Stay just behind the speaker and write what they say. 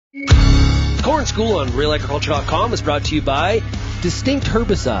Corn School on RealAgriculture.com is brought to you by Distinct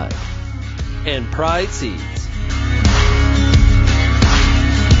Herbicide and Pride Seeds.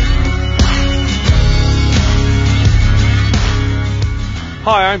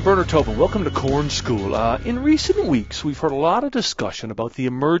 Hi, I'm Bernard Tobin. Welcome to Corn School. In recent weeks, we've heard a lot of discussion about the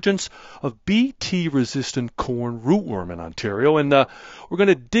emergence of Bt-resistant corn rootworm in Ontario, and we're going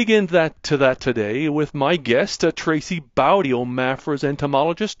to dig into that today with my guest, Tracey Baute, OMAFRA's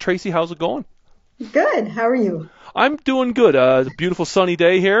entomologist. Tracey, how's it going? Good. How are you? I'm doing good. It's a beautiful sunny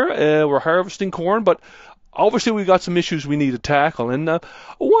day here. We're harvesting corn, but obviously, we've got some issues we need to tackle, and I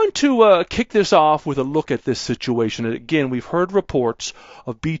want to kick this off with a look at this situation. And again, we've heard reports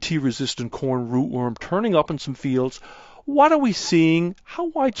of Bt-resistant corn rootworm turning up in some fields. What are we seeing? How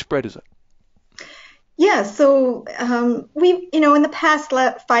widespread is it? Yeah, so we've, in the past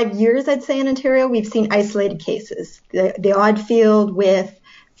 5 years, I'd say in Ontario, we've seen isolated cases. The odd field with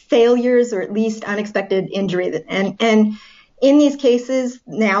failures or at least unexpected injury, and in these cases,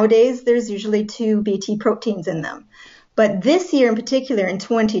 nowadays, there's usually 2 Bt proteins in them. But this year in particular, in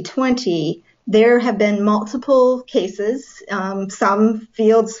 2020, there have been multiple cases, some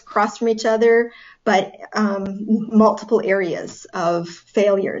fields across from each other, but multiple areas of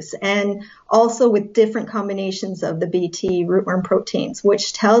failures, and also with different combinations of the Bt rootworm proteins,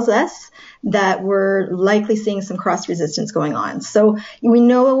 which tells us that we're likely seeing some cross-resistance going on. So we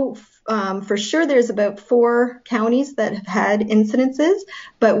know for sure there's about 4 counties that have had incidences,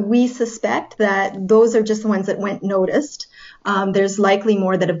 but we suspect that those are just the ones that went noticed. There's likely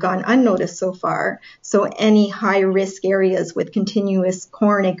more that have gone unnoticed so far. So any high-risk areas with continuous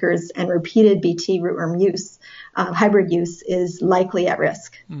corn acres and repeated Bt rootworm use, hybrid use, is likely at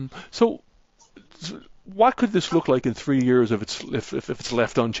risk. So what could this look like in 3 years if it's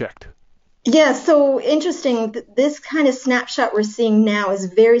left unchecked? Yeah, so interesting. This kind of snapshot we're seeing now is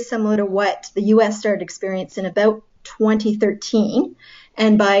very similar to what the U.S. started experiencing about 2013.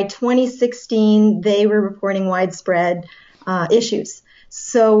 And by 2016, they were reporting widespread issues.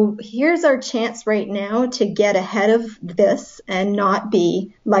 So here's our chance right now to get ahead of this and not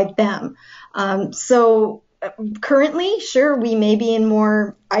be like them. Currently, sure, we may be in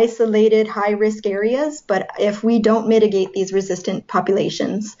more isolated, high-risk areas, but if we don't mitigate these resistant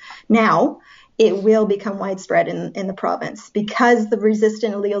populations now, it will become widespread in the province because the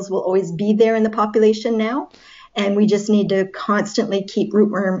resistant alleles will always be there in the population now, and we just need to constantly keep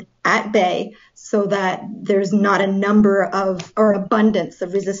rootworm at bay so that there's not a number of or abundance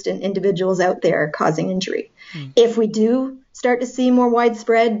of resistant individuals out there causing injury. If we do start to see more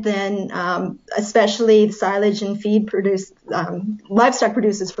widespread, then especially silage and feed livestock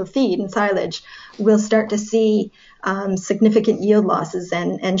producers for feed and silage will start to see significant yield losses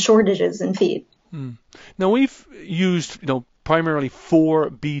and shortages in feed. Now we've used primarily 4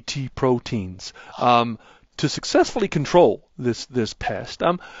 Bt proteins to successfully control this pest.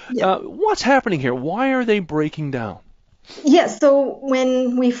 What's happening here? Why are they breaking down? Yes, so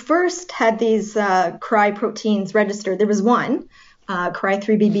when we first had these cry proteins registered, there was one,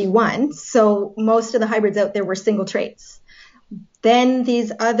 cry3bb1, so most of the hybrids out there were single traits. Then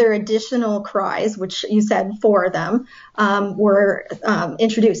these other additional cries, which you said 4 of them, were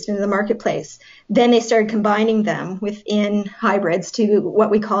introduced into the marketplace. Then they started combining them within hybrids to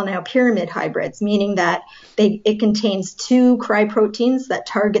what we call now pyramid hybrids, meaning that it contains 2 cry proteins that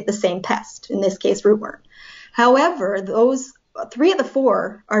target the same pest, in this case rootworm. However, those 3 of the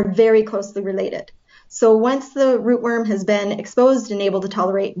 4 are very closely related. So once the rootworm has been exposed and able to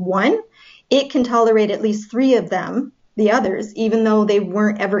tolerate one, it can tolerate at least 3 of them, the others, even though they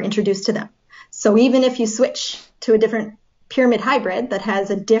weren't ever introduced to them. So even if you switch to a different pyramid hybrid that has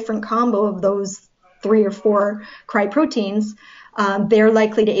a different combo of those 3 or 4 cry proteins, they're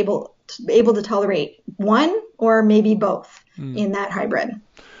likely to able to tolerate one or maybe both in that hybrid.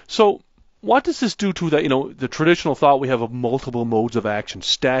 So what does this do to the traditional thought we have of multiple modes of action,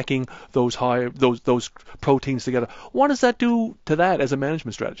 stacking those proteins together? What does that do to that as a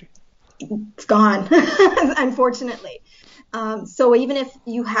management strategy? It's gone, unfortunately. So even if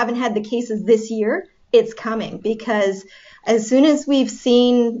you haven't had the cases this year, it's coming, because as soon as we've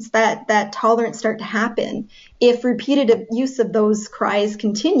seen that tolerance start to happen, if repeated use of those cries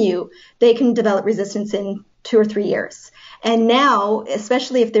continue, they can develop resistance in 2 or 3 years. And now,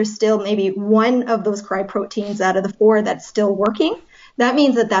 especially if there's still maybe one of those cry proteins out of the 4 that's still working, that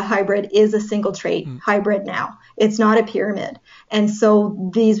means that hybrid is a single trait hybrid now. It's not a pyramid. And so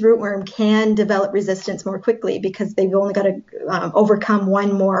these rootworm can develop resistance more quickly because they've only got to overcome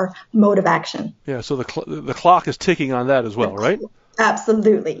one more mode of action. Yeah, so the clock is ticking on that as well, right?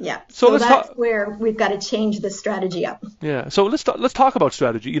 Absolutely, yeah. So That's where we've got to change the strategy up. Yeah. So let's talk about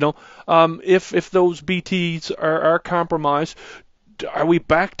strategy. If those BTs are compromised, are we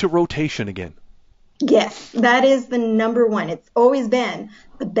back to rotation again? Yes, that is the number one. It's always been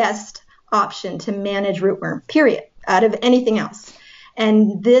the best option to manage rootworm, period, out of anything else.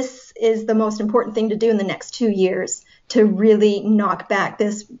 And this is the most important thing to do in the next 2 years to really knock back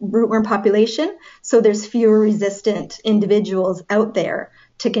this rootworm population so there's fewer resistant individuals out there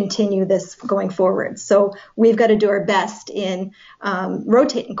to continue this going forward. So we've got to do our best in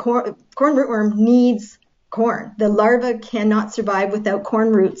rotating. Corn rootworm needs corn. The larva cannot survive without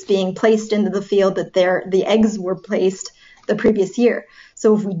corn roots being placed into the field that the eggs were placed the previous year.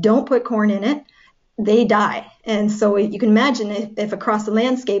 So if we don't put corn in it, they die. And so you can imagine if across the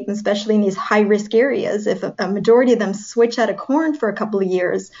landscape, especially in these high-risk areas, if a majority of them switch out of corn for a couple of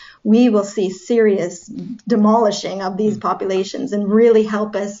years, we will see serious demolishing of these populations and really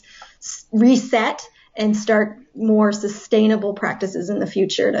help us reset and start more sustainable practices in the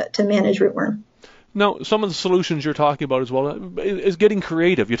future to manage rootworm. Now, some of the solutions you're talking about as well is getting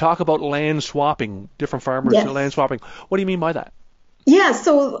creative. You talk about land swapping, different farmers land swapping. What do you mean by that? Yeah,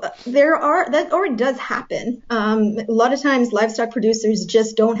 so that already does happen. A lot of times livestock producers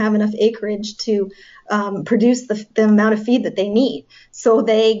just don't have enough acreage to produce the amount of feed that they need. So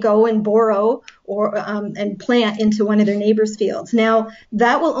they go and borrow and plant into one of their neighbors' fields. Now,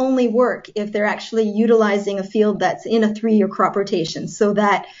 that will only work if they're actually utilizing a field that's in a 3-year crop rotation,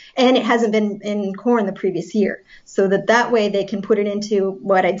 and it hasn't been in corn the previous year. So that way they can put it into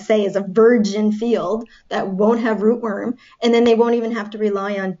what I'd say is a virgin field that won't have rootworm, and then they won't even have to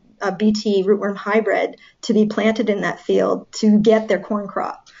rely on a BT rootworm hybrid to be planted in that field to get their corn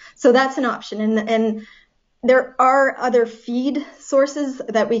crop. So that's an option. And there are other feed sources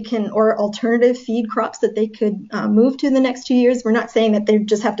that we can, or alternative feed crops that they could move to in the next 2 years. We're not saying that they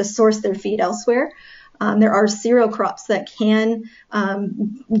just have to source their feed elsewhere. There are cereal crops that can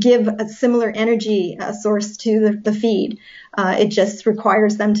give a similar energy source to the feed. It just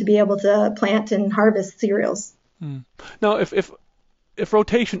requires them to be able to plant and harvest cereals. Now, if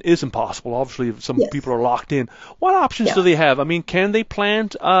rotation is impossible, obviously if some people are locked in, what options do they have? I mean, can they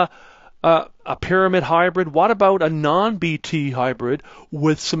plant a pyramid hybrid? What about a non-BT hybrid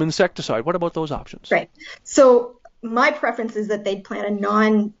with some insecticide? What about those options? Right. So my preference is that they'd plant a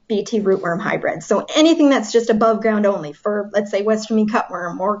non-BT rootworm hybrid. So anything that's just above ground only for, let's say, Western mean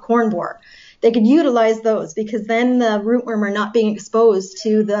cutworm or corn borer. They could utilize those because then the rootworm are not being exposed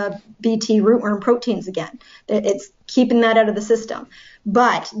to the BT rootworm proteins again. It's keeping that out of the system.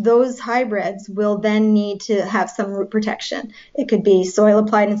 But those hybrids will then need to have some root protection. It could be soil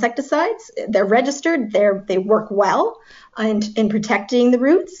applied insecticides. They're registered. They work well in protecting the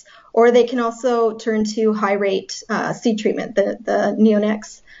roots. Or they can also turn to high rate seed treatment, the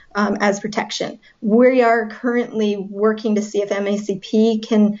neonates, as protection. We are currently working to see if MACP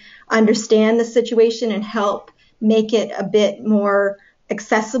can understand the situation and help make it a bit more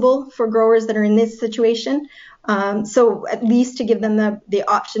accessible for growers that are in this situation. So at least to give them the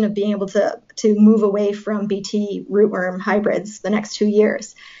option of being able to move away from BT rootworm hybrids the next 2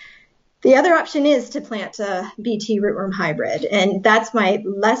 years. The other option is to plant a BT rootworm hybrid, and that's my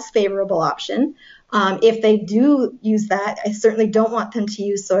less favorable option. If they do use that, I certainly don't want them to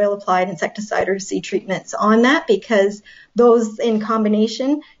use soil-applied insecticide or seed treatments on that because those in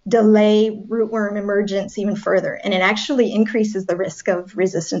combination delay rootworm emergence even further, and it actually increases the risk of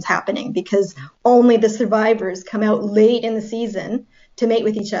resistance happening because only the survivors come out late in the season to mate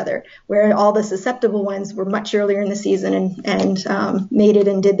with each other, where all the susceptible ones were much earlier in the season and mated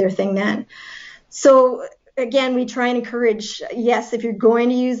and did their thing then. So again, we try and encourage, yes, if you're going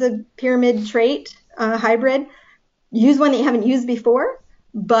to use a pyramid trait hybrid, use one that you haven't used before,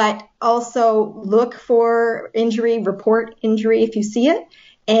 but also look for injury, report injury if you see it,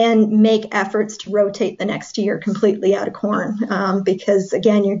 and make efforts to rotate the next year completely out of corn because,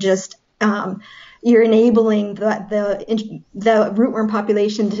 again, you're enabling the rootworm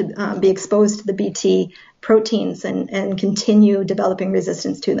population to be exposed to the BT proteins and continue developing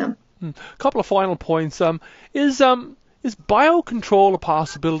resistance to them. A couple of final points. Is biocontrol a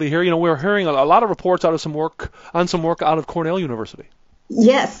possibility here? We're hearing a lot of reports out of some work out of Cornell University.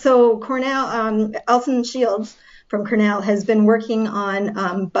 Yes. So Cornell, Alison Shields from Cornell has been working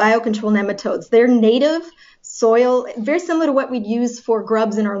on biocontrol nematodes. They're native soil, very similar to what we'd use for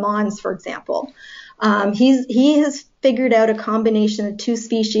grubs in our lawns, for example. He has figured out a combination of 2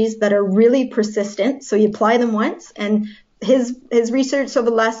 species that are really persistent. So you apply them once, and his research over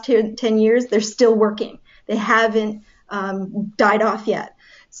the last 10 years, they're still working. They haven't died off yet.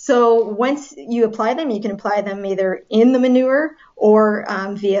 So once you apply them, you can apply them either in the manure or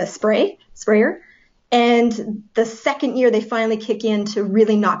via sprayer. And the second year, they finally kick in to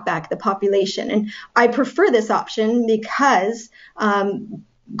really knock back the population. And I prefer this option because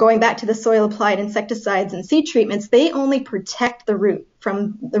going back to the soil applied insecticides and seed treatments, they only protect the root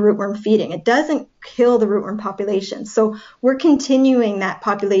from the rootworm feeding. It doesn't kill the rootworm population. So we're continuing that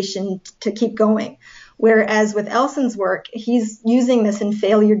population to keep going. Whereas with Elson's work, he's using this in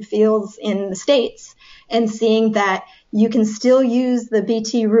failured fields in the States and seeing that you can still use the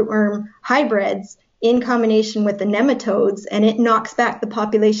BT rootworm hybrids in combination with the nematodes, and it knocks back the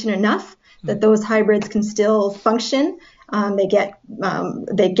population enough that those hybrids can still function. They get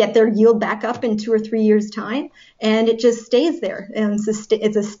their yield back up in 2 or 3 years' time, and it just stays there. And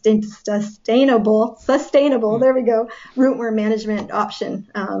it's a sustainable, there we go, rootworm management option.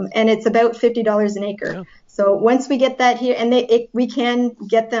 And it's about $50 an acre. Yeah. So once we get that here, and we can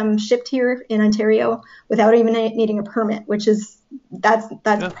get them shipped here in Ontario without even needing a permit, which is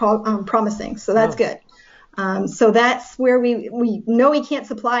promising. So that's good. So that's where we know we can't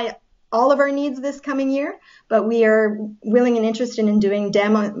supply all of our needs this coming year, but we are willing and interested in doing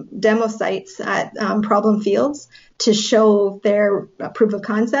demo sites at problem fields to show their proof of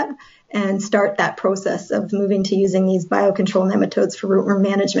concept and start that process of moving to using these biocontrol nematodes for rootworm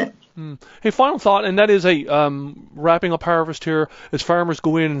management. Hey, final thought, and that is wrapping up harvest here. As farmers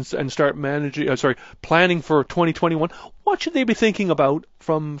go in and start planning for 2021, what should they be thinking about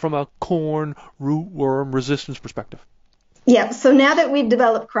from a corn rootworm resistance perspective? Yeah, so now that we've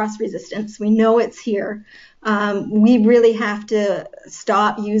developed cross resistance, we know it's here. We really have to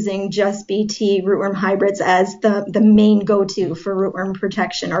stop using just BT rootworm hybrids as the main go-to for rootworm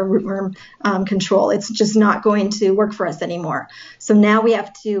protection or rootworm control. It's just not going to work for us anymore. So now we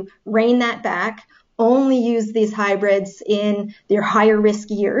have to rein that back, only use these hybrids in their higher risk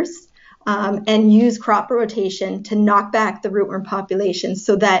years, and use crop rotation to knock back the rootworm population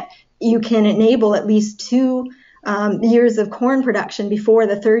so that you can enable at least 2 years of corn production before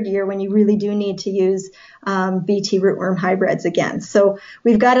the third year when you really do need to use BT rootworm hybrids again. So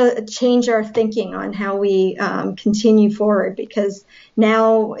we've got to change our thinking on how we continue forward, because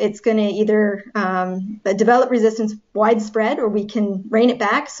now it's going to either develop resistance widespread, or we can rein it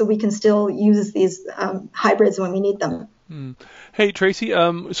back so we can still use these hybrids when we need them. Hey, Tracey,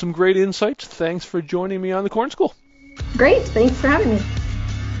 some great insights. Thanks for joining me on the Corn School. Great. Thanks for having me.